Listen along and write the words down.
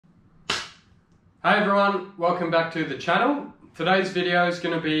Hi everyone, welcome back to the channel. Today's video is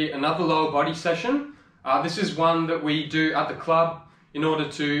going to be another lower body session. This is one that we do at the club in order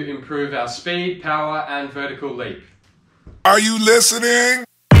to improve our speed, power and vertical leap. Are you listening?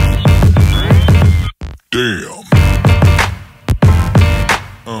 Damn.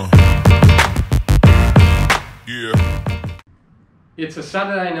 Yeah. It's a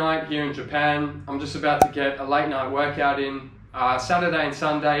Saturday night here in Japan. I'm just about to get a late night workout in. Saturday and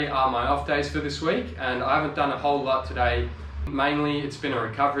Sunday are my off days for this week and I haven't done a whole lot today. Mainly it's been a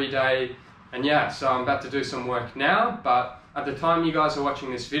recovery day and yeah, so I'm about to do some work now, but at the time you guys are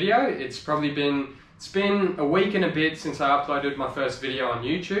watching this video, it's been a week and a bit since I uploaded my first video on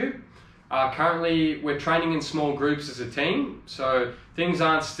YouTube. Currently we're training in small groups as a team, so things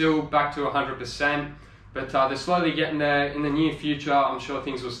aren't still back to 100%, but they're slowly getting there. In the near future, I'm sure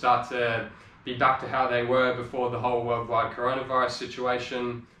things will start to be back to how they were before the whole worldwide coronavirus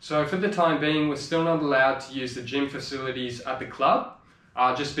situation. So for the time being, we're still not allowed to use the gym facilities at the club,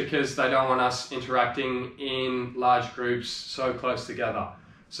 just because they don't want us interacting in large groups so close together.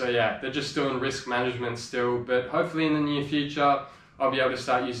 So yeah, they're just doing risk management still, but hopefully in the near future, I'll be able to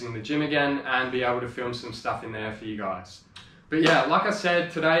start using the gym again and be able to film some stuff in there for you guys. But yeah, like I said,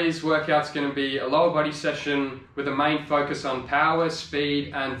 today's workout's going to be a lower body session with a main focus on power,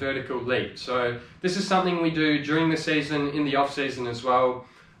 speed and vertical leap. So this is something we do during the season, in the off season as well.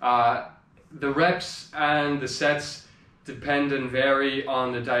 The reps and the sets depend and vary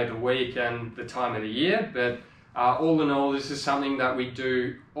on the day of the week and the time of the year, but all in all, this is something that we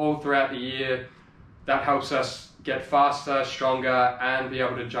do all throughout the year that helps us get faster, stronger and be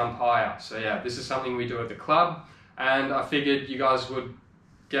able to jump higher. So yeah, this is something we do at the club. And I figured you guys would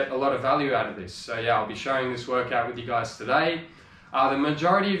get a lot of value out of this. So yeah, I'll be sharing this workout with you guys today. The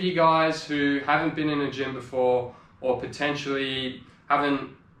majority of you guys who haven't been in a gym before or potentially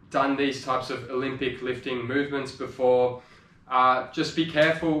haven't done these types of Olympic lifting movements before, just be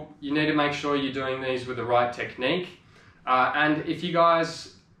careful. You need to make sure you're doing these with the right technique. And if you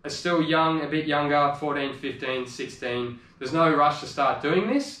guys are still young, a bit younger, 14, 15, 16, there's no rush to start doing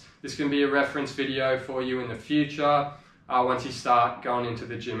this. This can be a reference video for you in the future once you start going into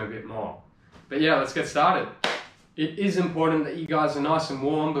the gym a bit more. But yeah, let's get started. It is important that you guys are nice and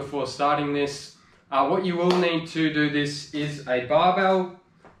warm before starting this. What you will need to do this is a barbell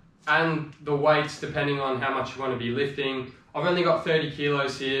and the weights depending on how much you want to be lifting. I've only got 30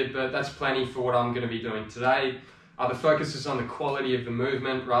 kilos here, but that's plenty for what I'm going to be doing today. The focus is on the quality of the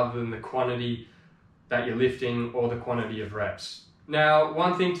movement rather than the quantity that you're lifting or the quantity of reps. Now,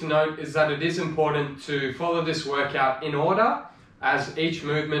 one thing to note is that it is important to follow this workout in order, as each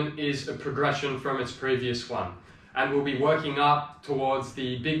movement is a progression from its previous one. And we'll be working up towards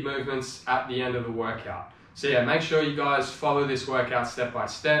the big movements at the end of the workout. So yeah, make sure you guys follow this workout step by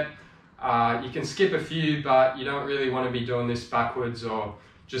step. You can skip a few, but you don't really want to be doing this backwards or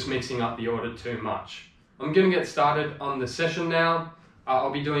just mixing up the order too much. I'm going to get started on the session now.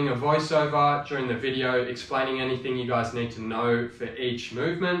 I'll be doing a voiceover during the video explaining anything you guys need to know for each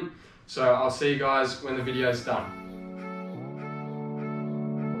movement. So I'll see you guys when the video is done.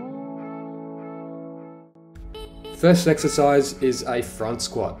 First exercise is a front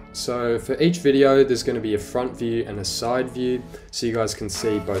squat. So for each video there's going to be a front view and a side view so you guys can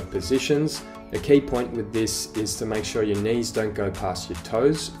see both positions. A key point with this is to make sure your knees don't go past your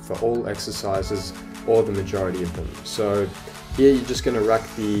toes for all exercises or the majority of them. So here you're just going to rack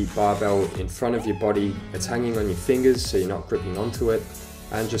the barbell in front of your body. It's hanging on your fingers so you're not gripping onto it,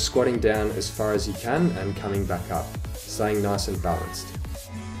 and just squatting down as far as you can and coming back up, staying nice and balanced.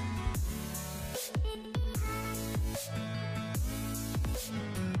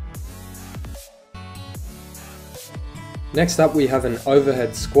 Next up we have an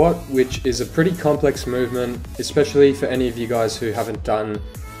overhead squat, which is a pretty complex movement, especially for any of you guys who haven't done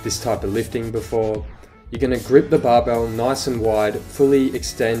this type of lifting before. You're going to grip the barbell nice and wide, fully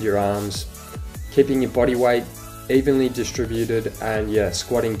extend your arms, keeping your body weight evenly distributed, and yeah,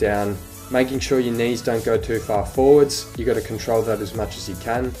 squatting down, making sure your knees don't go too far forwards. You got to control that as much as you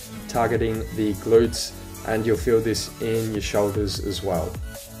can, targeting the glutes, and you'll feel this in your shoulders as well.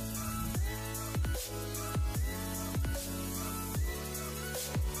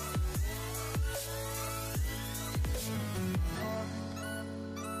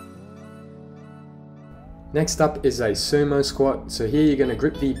 Next up is a sumo squat. So here you're going to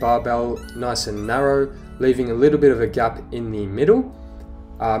grip the barbell nice and narrow, leaving a little bit of a gap in the middle.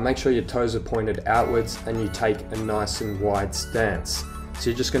 Make sure your toes are pointed outwards and you take a nice and wide stance. So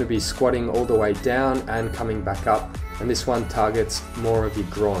you're just going to be squatting all the way down and coming back up, and this one targets more of your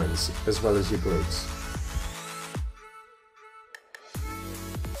groins as well as your glutes.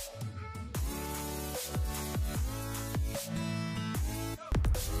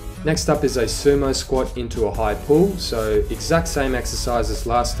 Next up is a sumo squat into a high pull. So exact same exercise as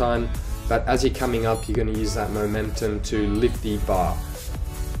last time, but as you're coming up, you're going to use that momentum to lift the bar.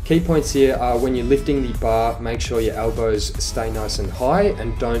 Key points here are when you're lifting the bar, make sure your elbows stay nice and high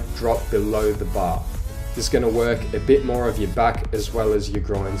and don't drop below the bar. This is going to work a bit more of your back as well as your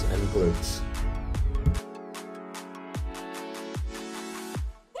groins and glutes.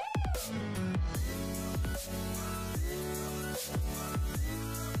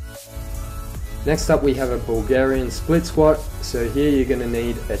 Next up we have a Bulgarian split squat. So here you're going to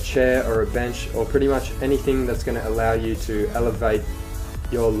need a chair or a bench or pretty much anything that's going to allow you to elevate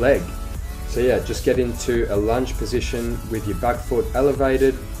your leg. So yeah, just get into a lunge position with your back foot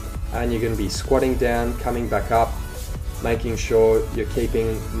elevated, and you're going to be squatting down, coming back up, making sure you're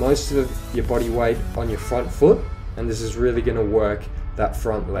keeping most of your body weight on your front foot, and this is really going to work that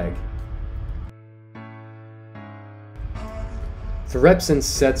front leg. For reps and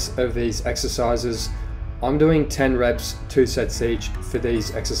sets of these exercises, I'm doing 10 reps, 2 sets each for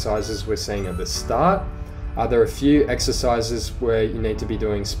these exercises we're seeing at the start. There are a few exercises where you need to be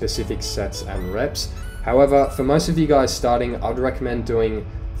doing specific sets and reps. However, for most of you guys starting, I'd recommend doing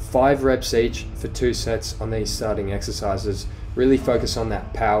 5 reps each for 2 sets on these starting exercises. Really focus on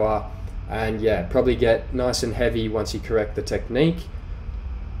that power, and yeah, probably get nice and heavy once you correct the technique.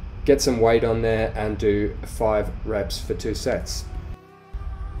 Get some weight on there and do 5 reps for 2 sets.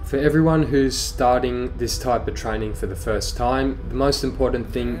 For everyone who's starting this type of training for the first time, the most important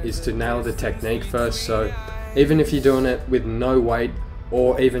thing is to nail the technique first. So even if you're doing it with no weight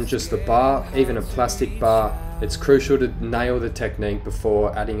or even just a bar, even a plastic bar, it's crucial to nail the technique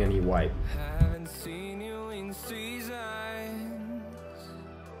before adding any weight.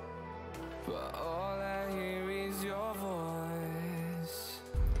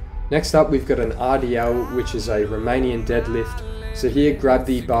 Next up we've got an RDL, which is a Romanian deadlift. So here, grab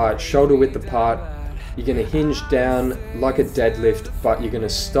the bar shoulder width apart. You're going to hinge down like a deadlift, but you're going to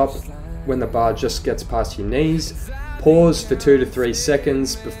stop when the bar just gets past your knees. Pause for 2 to 3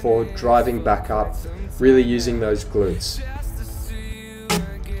 seconds before driving back up, really using those glutes.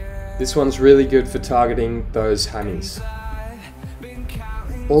 This one's really good for targeting those hammies.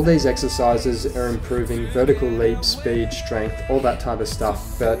 All these exercises are improving vertical leap, speed, strength, all that type of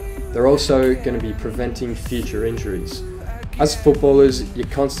stuff, but they're also going to be preventing future injuries. As footballers, you're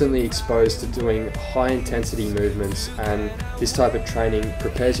constantly exposed to doing high intensity movements, and this type of training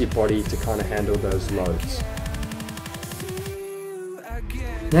prepares your body to kind of handle those loads.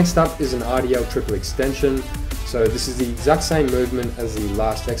 Next up is an RDL triple extension. So this is the exact same movement as the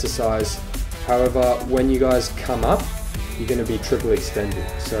last exercise. However, when you guys come up, you're going to be triple extended.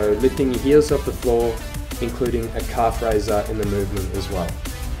 So lifting your heels off the floor, including a calf raiser in the movement as well.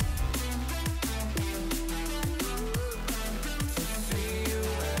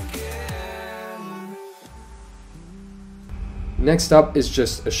 Next up is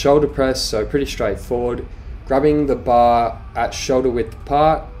just a shoulder press, so pretty straightforward. Grabbing the bar at shoulder width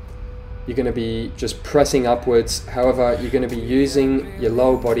apart, you're going to be just pressing upwards. However, you're going to be using your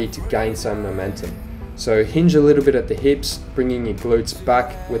lower body to gain some momentum. So hinge a little bit at the hips, bringing your glutes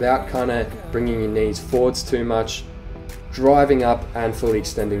back without kind of bringing your knees forwards too much, driving up and fully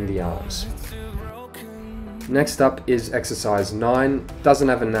extending the arms. Next up is exercise 9. Doesn't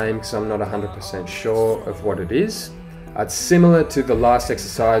have a name because I'm not 100% sure of what it is. It's similar to the last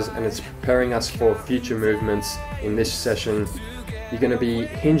exercise, and it's preparing us for future movements in this session. You're going to be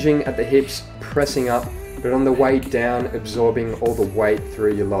hinging at the hips, pressing up, but on the way down, absorbing all the weight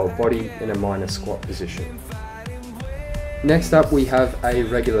through your lower body in a minor squat position. Next up, we have a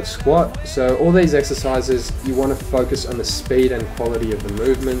regular squat. So all these exercises, you want to focus on the speed and quality of the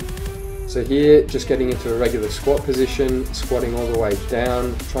movement. So here, just getting into a regular squat position, squatting all the way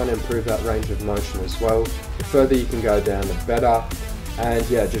down, trying to improve that range of motion as well. The further you can go down, the better. And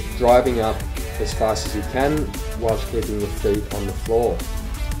yeah, just driving up as fast as you can whilst keeping your feet on the floor.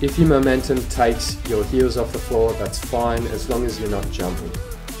 If your momentum takes your heels off the floor, that's fine, as long as you're not jumping.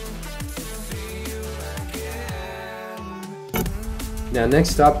 Now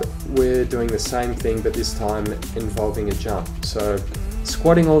next up, we're doing the same thing, but this time involving a jump. So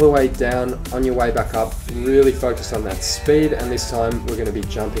squatting all the way down, on your way back up, really focus on that speed, and this time we're going to be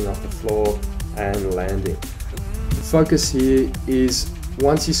jumping off the floor and landing. The focus here is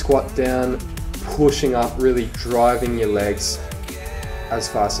once you squat down, pushing up, really driving your legs as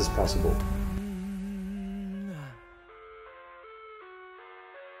fast as possible.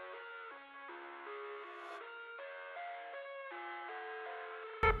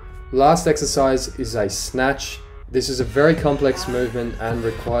 Last exercise is a snatch. This is a very complex movement and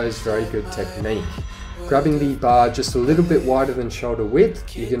requires very good technique. grabbing the bar just a little bit wider than shoulder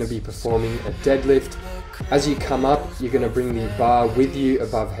width, you're going to be performing a deadlift. As you come up, you're going to bring the bar with you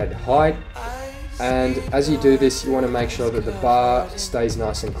above head height. And as you do this, you want to make sure that the bar stays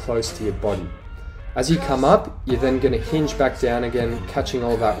nice and close to your body. As you come up, you're then going to hinge back down again, catching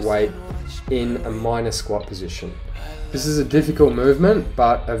all that weight in a minor squat position. This is a difficult movement,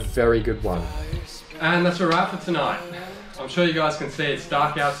 but a very good one. And that's a wrap for tonight. I'm sure you guys can see it's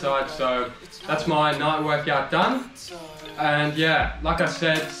dark outside, so that's my night workout done. And yeah, like I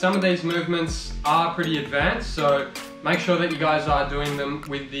said, some of these movements are pretty advanced, so make sure that you guys are doing them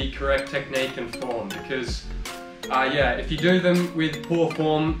with the correct technique and form, because yeah, if you do them with poor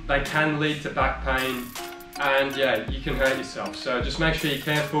form, they can lead to back pain, and yeah, you can hurt yourself. So just make sure you're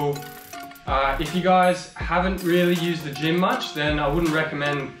careful. If you guys haven't really used the gym much, then I wouldn't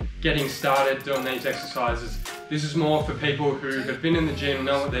recommend getting started doing these exercises. This is more for people who have been in the gym,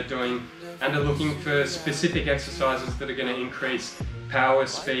 know what they're doing, and are looking for specific exercises that are going to increase power,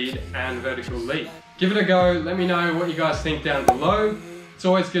 speed, and vertical leap. Give it a go. Let me know what you guys think down below. It's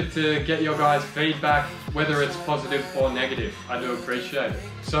always good to get your guys' feedback, whether it's positive or negative. I do appreciate it.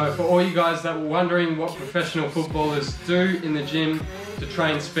 So for all you guys that were wondering what professional footballers do in the gym to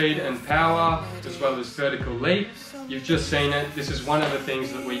train speed and power, as well as vertical leap, you've just seen it. This is one of the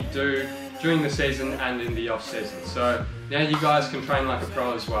things that we do during the season and in the off season. So now you guys can train like a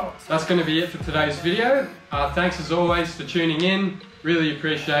pro as well. That's going to be it for today's video. Thanks as always for tuning in. Really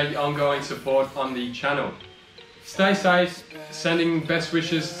appreciate your ongoing support on the channel. Stay safe, sending best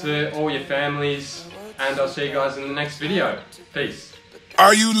wishes to all your families, and I'll see you guys in the next video. Peace.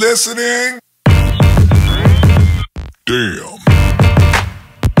 Are you listening? Damn.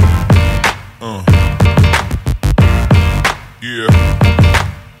 Yeah.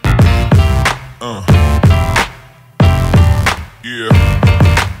 Yeah.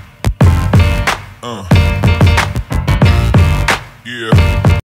 Yeah.